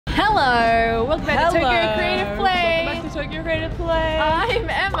Hello! Welcome back to Tokyo Creative Play! Welcome back to Tokyo Creative Play! I'm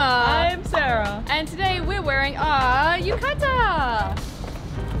Emma! I'm Sarah! And today we're wearing our yukata!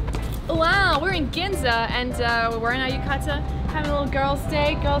 Wow, we're in Ginza and we're wearing our yukata, having a little girls'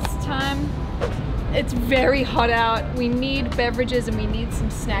 day, girls' time. It's very hot out. We need beverages and we need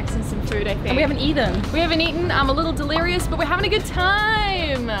some snacks and some food, I think. And we haven't eaten. We haven't eaten. I'm a little delirious, but we're having a good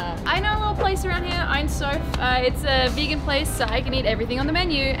time. I know a little place around here, Ain Soph. It's a vegan place, so I can eat everything on the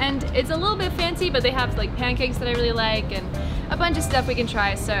menu. And it's a little bit fancy, but they have like pancakes that I really like and a bunch of stuff we can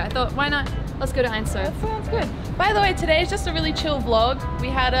try. So I thought, why not? Let's go to Ain Soph. That sounds good. By the way, today is just a really chill vlog. We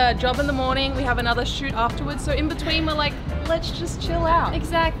had a job in the morning, we have another shoot afterwards, so in between we're like, let's just chill out.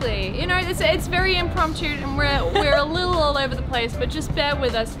 Exactly. You know, it's very impromptu and we're a little all over the place, but just bear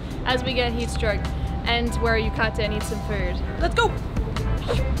with us as we get heat stroke and wear a yukata and eat some food. Let's go!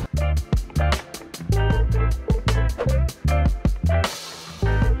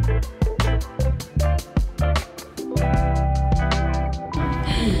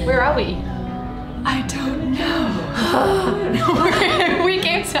 Where are we? I don't know. We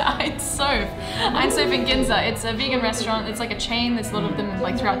came to Ain Soph. Ain Soph in Ginza. It's a vegan restaurant. It's like a chain. There's a lot of them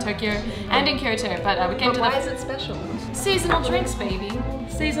like throughout Tokyo and in Kyoto. But we came to why is it special? Seasonal drinks, baby.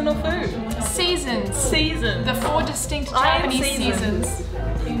 Seasonal food. Seasons. Seasons. The 4 distinct Japanese seasons.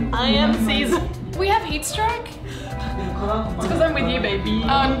 I am seasoned. We have heat stroke. It's because I'm with you, baby.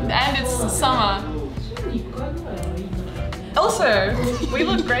 And it's summer. Also, we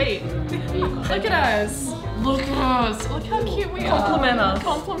look great. Look at us. Look at us. Look how cute we are. Compliment us.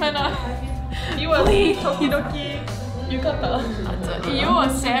 Compliment us. You are Tokidoki Yukata. You are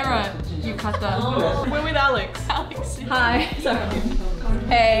Sarah Yukata. We're with Alex. Alex. Hi.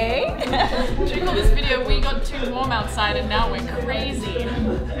 Hey. During all this video, we got too warm outside and now we're crazy.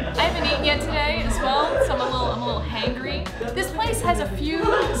 I haven't eaten yet today as well, so I'm a little hangry. This place has a few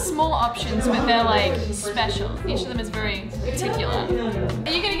small options, but they're like special. Each of them is very particular.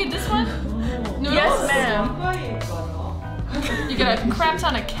 Are you gonna get this one? Noodles? Yes, ma'am. You get a crap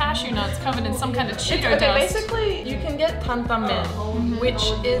ton of cashew nuts covered in some kind of Cheeto dust. Basically, you can get tantamen,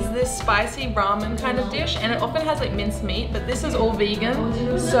 which is this spicy ramen kind of dish, and it often has like minced meat, but this is all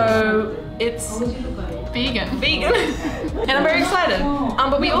vegan, so it's vegan. And I'm very excited.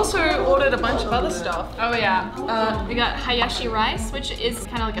 But we also ordered a bunch of other stuff. Oh yeah. We got hayashi rice, which is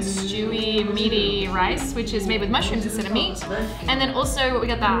kind of like a stewy, meaty rice, which is made with mushrooms instead of meat. And then also we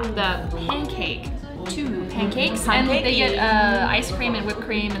got the pancake. 2 pancakes, and they get ice cream and whipped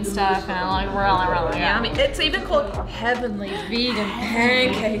cream and stuff, and like really Yummy. It's even called heavenly vegan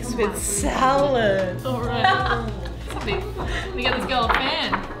pancakes with salad. Alright. We got this girl a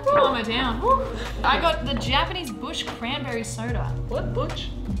fan. Calm her down. Woo. I got the Japanese bush cranberry soda. What? Bush?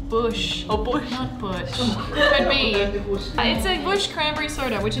 Bush. Oh, bush. Not bush. Could be. It's a bush cranberry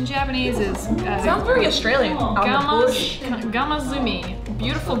soda, which in Japanese is... sounds very Australian. Gamazumi.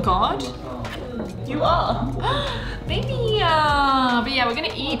 Beautiful god. You are. Baby. But yeah, we're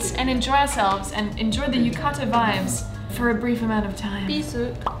gonna eat and enjoy ourselves and enjoy the yukata vibes for a brief amount of time.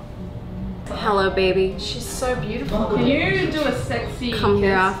 Bisou. Hello, baby. She's so beautiful. Can you do a sexy Come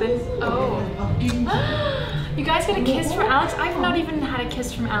here often? Oh. You guys get a kiss from Alex? I've not even had a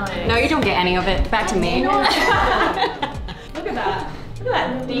kiss from Alex. No, you don't get any of it. Back to me. Look at that. Look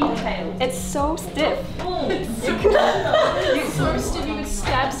at that detail. It's so stiff. It's so stiff, you can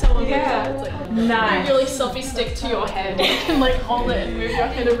stab someone with that. It's like, nice. You really selfie stick to your head and like hold it and move your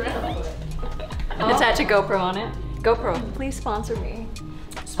head around. Attach a GoPro on it. GoPro, please sponsor me.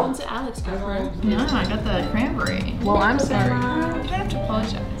 Sponsor Alex, GoPro. No, I got the cranberry. Well, I'm sorry. You don't have to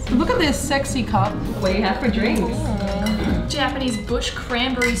apologize. Look at this sexy cup. What do you have for drinks? Japanese bush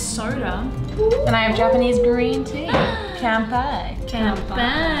cranberry soda. And I have Japanese green tea. Kanpai.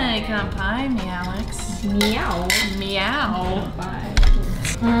 Kanpai. Kanpai, me Alex. Meow. Meow.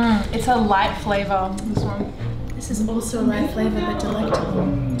 It's a light flavor, this one. This is also a light flavor, but delectable.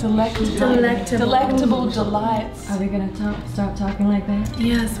 Delectable delights. Are we gonna start talking like that?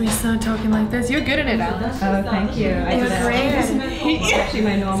 Yes, we start talking like this. You're good at it, Alex. Oh, thank you. You're great. It's actually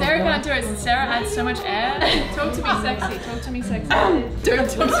my normal. Sarah can't do it. Sarah adds so much air. Talk to me sexy. Talk to me sexy. Don't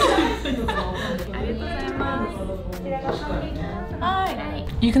talk to me. Hi.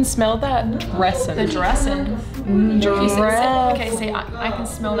 You can smell that dressing. The dressing. Okay, say I can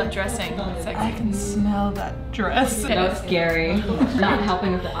smell that dressing. Sexy. I can smell that dress. That was scary. Not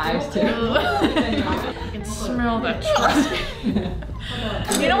helping with the eyes too. I can smell that dressing.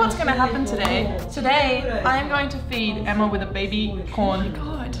 You know what's gonna happen today? Today, I am going to feed Emma with a baby corn. Oh my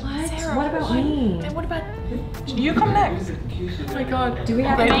god. What? Sarah, What about me? And what about... You come next. Oh my god. Do we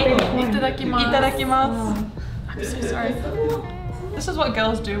have baby? baby corn? Itadakimasu. Itadakimasu. I'm so sorry. This is what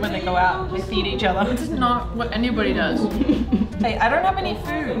girls do when they go out. They feed each other. This is not what anybody does. Hey, I don't have any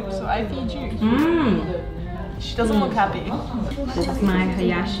food, so I feed you. She doesn't look happy. This is my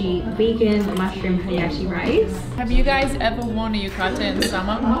Hayashi vegan mushroom Hayashi rice. Have you guys ever worn a yukata in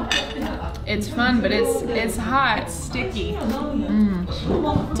summer? It's fun, but it's hot. It's sticky.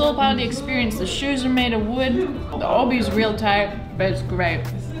 It's all part of the experience. The shoes are made of wood. The obi's real tight, but it's great.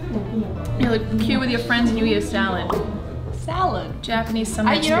 You look cute with your friends and you eat a salad. Salad. Japanese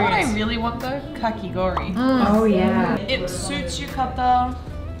summer You know what I experience. really want though? Kakigori. Oh yeah. It suits Yukata.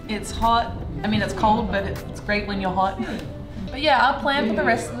 It's hot. I mean, it's cold, but it's great when you're hot. But yeah, our plan for the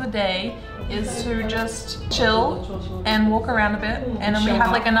rest of the day is to just chill and walk around a bit, and then we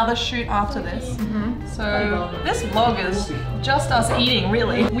have like another shoot after this. So this vlog is just us eating,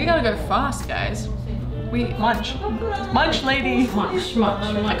 really. We gotta go fast, guys. Munch. Munch, lady.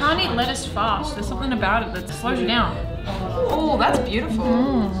 I can't eat lettuce fast. There's something about it that slows you down. Oh, that's beautiful.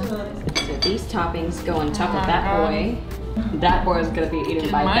 So these toppings go on top of that boy. That boy is gonna be eaten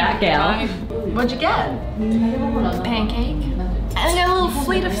by Mine that would gal. die. What'd you get? Pancake. And I got a little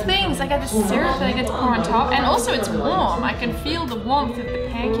fleet of things. I got the syrup that I get to pour on top. And also it's warm. I can feel the warmth of the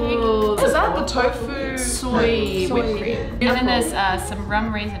pancake. Is that the tofu? Soy whipped cream. And then there's some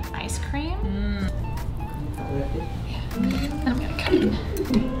rum raisin ice cream. And I'm gonna cut it.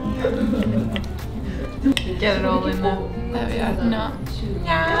 Get it all in there. There we are. No.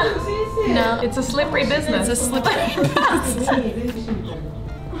 No. It's a slippery business. It's a slippery business.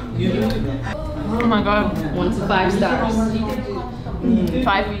 Oh my god. 1 to 5 stars.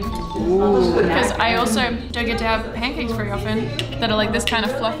 5. Because I also don't get to have pancakes very often that are like this kind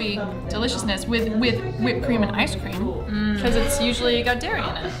of fluffy deliciousness with whipped cream and ice cream. Because it's usually got dairy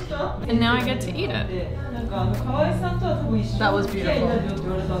in it. And now I get to eat it. That was beautiful.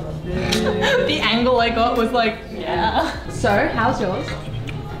 The angle I got was like, yeah. So, how's yours?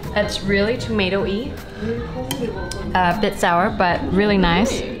 It's really tomato-y. A bit sour, but really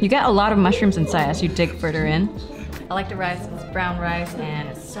nice. You get a lot of mushrooms inside as you dig further in. I like the rice. It's brown rice and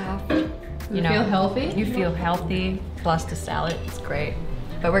it's soft. You feel healthy? You feel healthy. Plus the salad, it's great.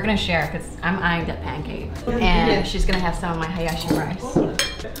 But we're gonna share because I'm eyeing that pancake. And she's gonna have some of my Hayashi rice.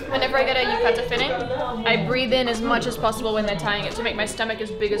 Whenever I get a yukata filling, I breathe in as much as possible when they're tying it to make my stomach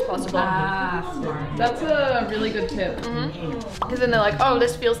as big as possible. Ah, smart. That's a really good tip. Because then they're like, oh,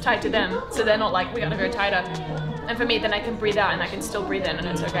 this feels tight to them. So they're not like, we gotta go tighter. And for me, then I can breathe out and I can still breathe in and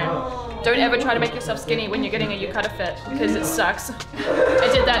it's okay. Don't ever try to make yourself skinny when you're getting a yukata fit because it sucks. I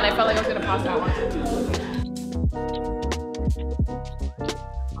did that and I felt like I was gonna pass out once.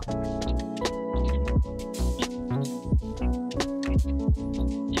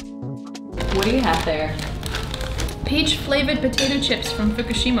 What do you have there? Peach flavored potato chips from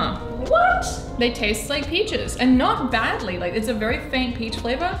Fukushima. What? They taste like peaches and not badly. Like it's a very faint peach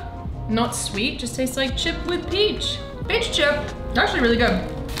flavor. Not sweet, just tastes like chip with peach. Peach chip, actually really good.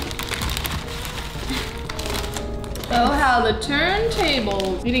 Oh, how the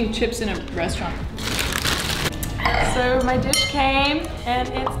turntables. Eating chips in a restaurant. So my dish came and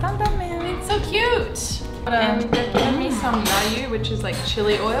it's tandamen. It's so cute. And they've given me some mayu, which is like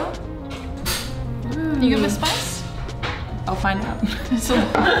chili oil. You give it a spice? I'll find out. So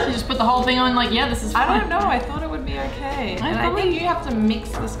you just put the whole thing on like, yeah, this is fine. I don't know, I thought it would be okay. And I think you have to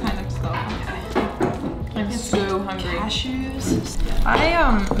mix this kind of stuff. I'm so hungry. Cashews.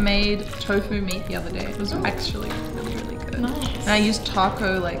 I made tofu meat the other day. It was actually really, really good. Nice. And I used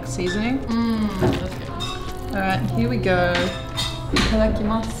taco like seasoning. That's good. Alright, here we go.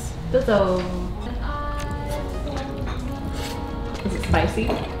 Itadakimasu. Is it spicy?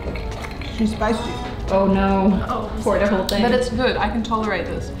 It's spicy. Oh no. Pour the whole thing. But it's good, I can tolerate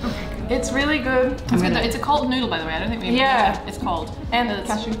this. It's really good. It's good though. It's a cold noodle, by the way. I don't think we. Yeah. It's cold. And it's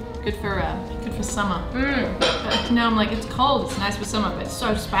cashew. good for summer. But now I'm like, it's cold. It's nice for summer, but it's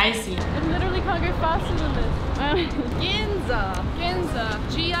so spicy. I literally can't go faster than this. Ginza.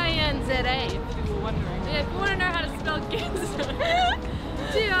 Ginza. G-I-N-Z-A. If you were wondering. Yeah, if you want to know how to spell Ginza.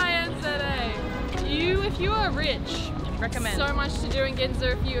 G-I-N-Z-A. If you are rich, recommend. So much to do in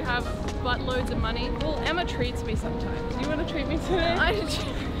Ginza if you have buttloads of money. Well, Emma treats me sometimes. Do you want to treat me today?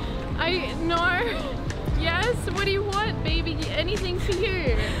 I no. Yes, what do you want, baby? Anything for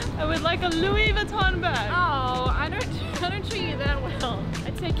you. I would like a Louis Vuitton bag. Oh, I don't treat you that well. I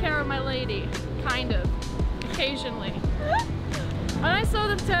take care of my lady, kind of, occasionally. When I saw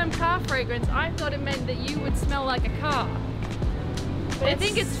the term car fragrance, I thought it meant that you would smell like a car. But I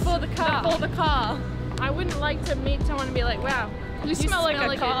think it's for the car. For the car. I wouldn't like to meet someone and be like, wow, you smell like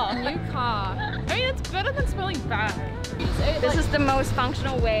a car. A new car. I mean, it's better than smelling bad. This is the most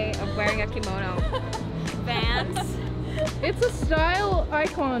functional way of wearing a kimono. Vans, It's a style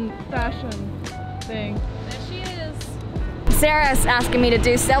icon fashion thing. There she is. Sarah's asking me to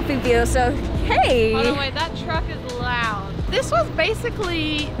do selfie video, so hey. Oh no, wait, that truck is loud. This was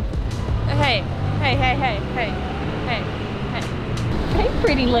basically, hey. Hey,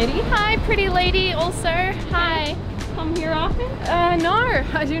 pretty lady. Hi, pretty lady, also. Hi. Come here often? No,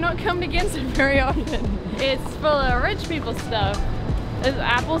 I do not come to Ginza very often. It's full of rich people stuff. There's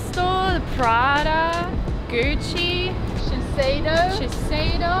Apple Store, the Prada, Gucci,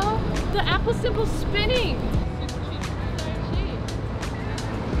 Shiseido. The Apple symbol's spinning.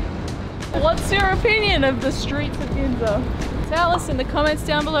 What's your opinion of the streets of Ginza? Tell us in the comments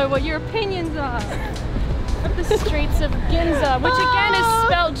down below what your opinions are of the streets of Ginza, which again is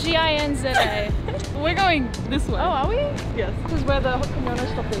spelled G-I-N-Z-A. We're going this way. Oh, are we? Yes. This is where the Kimono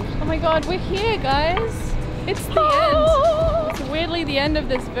stop is. Oh my god, we're here, guys. It's the end. It's weirdly the end of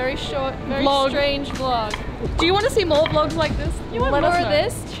this very short, very strange vlog. Do you want to see more vlogs like this? You want more of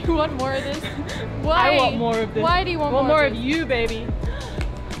this? Do you want more of this? Why? I want more of this. Why do you want more more of you, baby?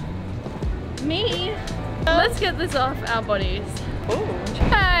 Me? Let's get this off our bodies. Oh.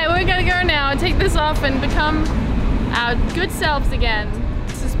 Hey, we're gonna go now and take this off and become our good selves again.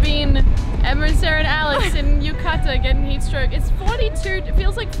 This has been Emma and Sarah and Alex in Yukata getting heat stroke. It's 42, it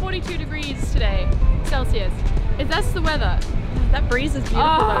feels like 42 degrees today, Celsius. That's the weather. That breeze is beautiful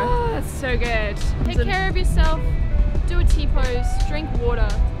Oh, though. that's so good. Take care of yourself, do a T-pose, drink water,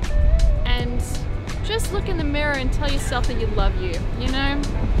 and just look in the mirror and tell yourself that you love you, you know?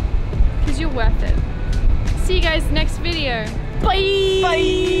 Because you're worth it. See you guys next video. Bye!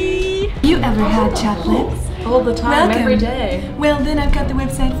 Bye! You ever had chocolates? All the time, Welcome. every day. Well, then I've got the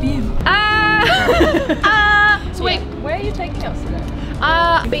website for you. So wait, Where are you taking us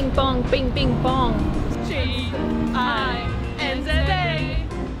today? bing bong, bing bing bong. G-I